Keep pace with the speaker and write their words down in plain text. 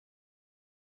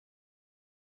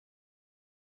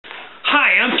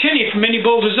Hi, I'm Tinny from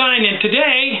minibulldesign, and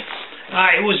today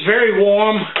it was very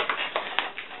warm.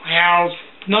 Well,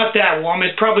 not that warm.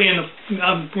 It's probably in the,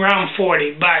 around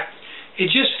 40, but it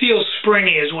just feels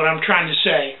springy is what I'm trying to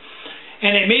say.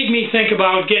 And it made me think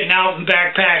about getting out and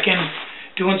backpacking,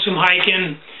 doing some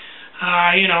hiking,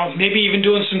 maybe even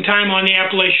doing some time on the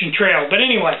Appalachian Trail. But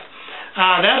anyway,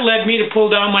 that led me to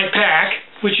pull down my pack,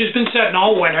 which has been sitting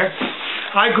all winter.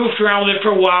 I goofed around with it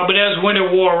for a while, but as winter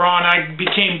wore on, I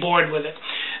became bored with it.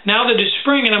 Now that it's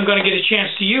spring and I'm going to get a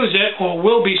chance to use it, or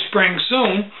will be spring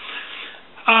soon,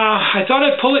 I thought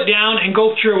I'd pull it down and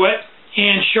go through it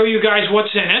and show you guys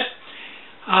what's in it,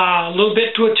 a little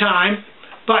bit to a time.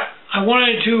 But I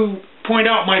wanted to point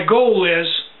out my goal is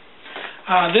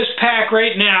this pack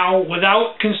right now,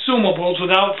 without consumables,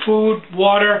 without food,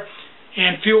 water,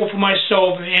 and fuel for my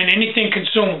stove, and anything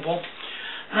consumable,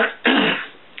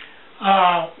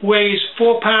 weighs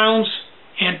 4 pounds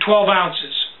and 12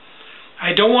 ounces.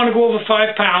 I don't want to go over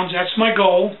 5 pounds. That's my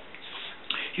goal.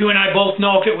 You and I both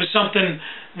know if it was something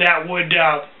that would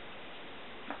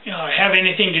have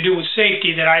anything to do with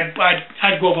safety, that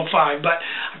I'd go over 5. But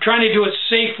I'm trying to do it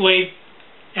safely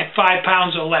at 5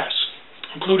 pounds or less,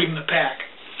 including the pack.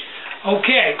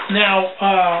 Okay, now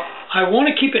I want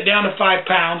to keep it down to 5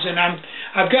 pounds, and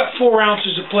I've got 4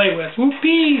 ounces to play with.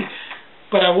 Whoopee!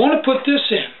 But I want to put this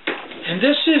in. And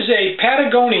this is a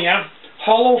Patagonia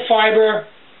hollow fiber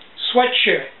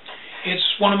sweatshirt. It's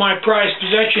one of my prized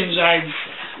possessions. I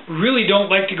really don't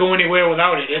like to go anywhere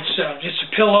without it. It's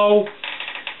a pillow.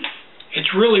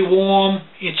 It's really warm.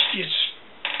 It's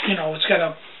got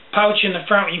a pouch in the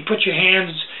front. You can put your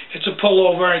hands. It's a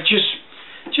pullover. It's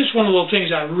just one of those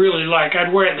things I really like.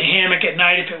 I'd wear it in the hammock at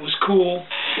night if it was cool.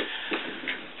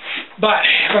 But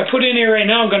if I put it in here right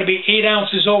now, I'm going to be 8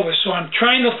 ounces over. So I'm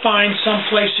trying to find some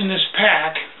place in this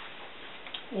pack,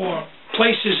 or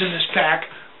places in this pack,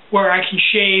 where I can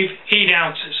shave 8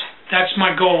 ounces. That's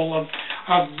my goal of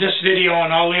this video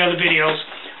and all the other videos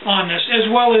on this, as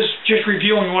well as just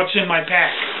reviewing what's in my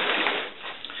pack.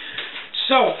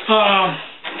 So,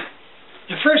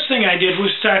 the first thing I did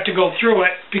was start to go through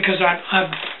it, because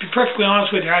I'll be perfectly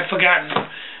honest with you, I'd forgotten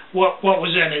what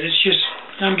was in it. It's just,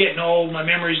 I'm getting old, my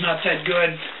memory's not that good,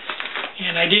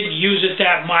 and I didn't use it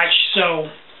that much, so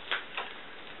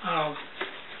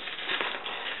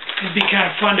it'd be kind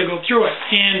of fun to go through it.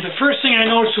 And the first thing I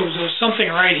noticed was there was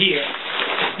something right here.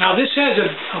 Now this has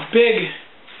a big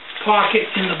pocket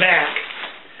in the back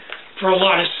for a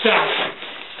lot of stuff,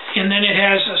 and then it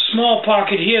has a small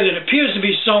pocket here that appears to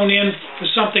be sewn in with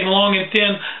something long and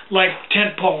thin, like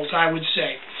tent poles, I would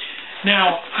say.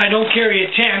 Now, I don't carry a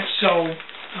tent, so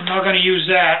I'm not going to use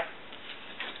that.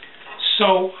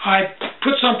 So I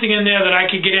put something in there that I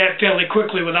could get at fairly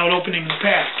quickly without opening the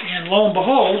pack. And lo and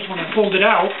behold, when I pulled it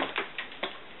out,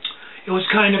 it was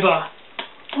kind of a,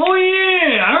 oh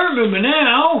yeah, I remember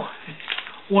now,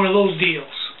 one of those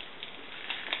deals.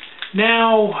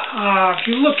 Now, if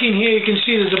you look in here, you can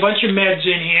see there's a bunch of meds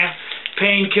in here,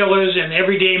 painkillers and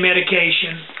everyday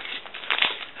medication.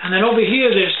 And then over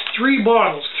here, there's 3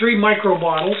 bottles, 3 micro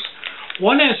bottles.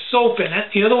 One has soap in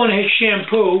it, the other one has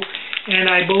shampoo, and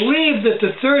I believe that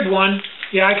the third one,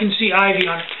 yeah, I can see ivy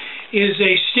on it, is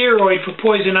a steroid for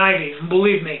poison ivy. And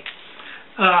believe me,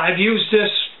 I've used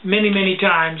this many, many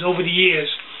times over the years.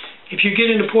 If you get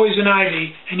into poison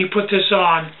ivy and you put this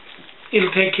on,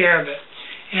 it'll take care of it.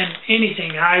 And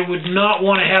anything, I would not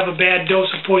want to have a bad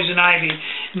dose of poison ivy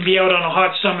and be out on a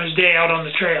hot summer's day out on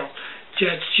the trail.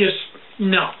 Just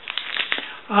no.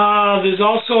 There's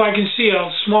also, I can see a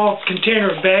small container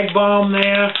of bag balm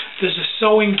there. There's a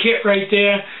sewing kit right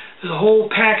there. There's a whole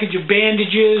package of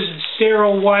bandages and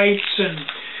sterile wipes, and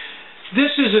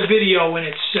this is a video in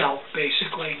itself,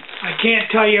 basically. I can't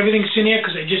tell you everything's in here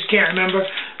because I just can't remember.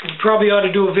 We probably ought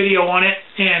to do a video on it,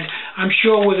 and I'm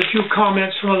sure with a few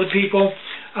comments from other people,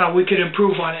 we could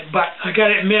improve on it. But I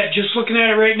gotta admit, just looking at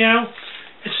it right now,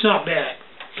 it's not bad.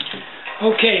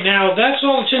 Okay, now that's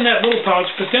all that's in that little pouch,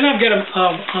 but then I've got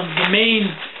the main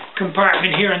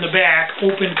compartment here in the back,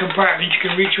 open compartment you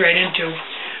can reach right into,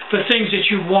 for things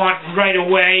that you want right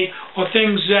away, or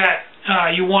things that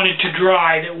you wanted to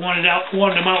dry, that wanted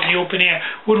them out in the open air,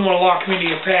 wouldn't want to lock them into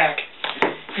your pack.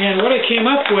 And what I came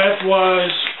up with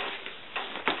was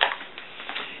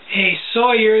a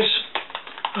Sawyer's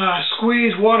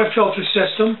squeeze water filter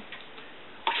system.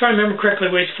 If I remember correctly,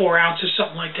 it weighs 4 ounces,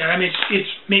 something like that. I mean,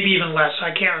 it's maybe even less. I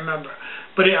can't remember.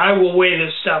 But I will weigh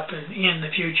this stuff in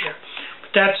the future. But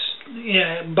that's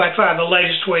by far the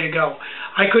lightest way to go.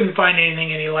 I couldn't find anything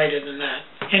any lighter than that.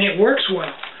 And it works well.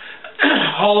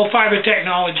 Hollow fiber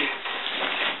technology.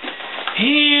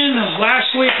 And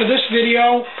lastly, for this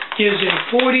video, is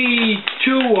a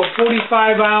 42 or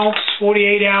 45 ounce,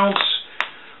 48 ounce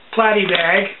platy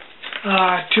bag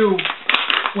to,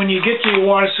 when you get to your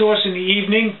water source in the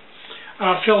evening,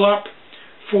 fill up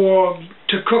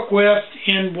to cook with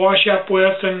and wash up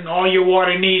with, and all your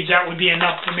water needs. That would be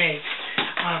enough for me.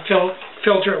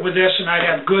 Filter it with this, and I'd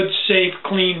have good, safe,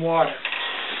 clean water.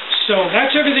 So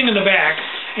that's everything in the back.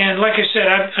 And like I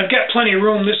said, I've got plenty of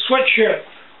room. This sweatshirt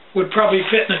would probably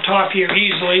fit in the top here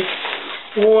easily,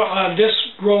 or this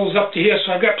rolls up to here,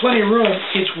 so I've got plenty of room.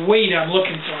 It's weight I'm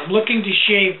looking for. I'm looking to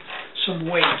shave some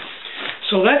weight.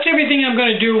 So that's everything I'm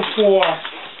going to do for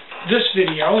this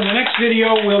video. In the next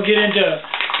video, we'll get into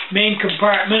main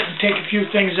compartment and take a few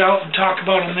things out and talk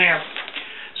about them there.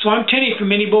 So I'm Tinny from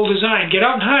minibulldesign. Get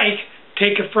out and hike,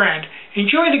 take a friend,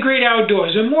 enjoy the great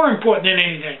outdoors, and more important than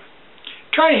anything,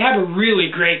 try to have a really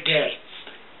great day.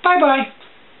 Bye-bye.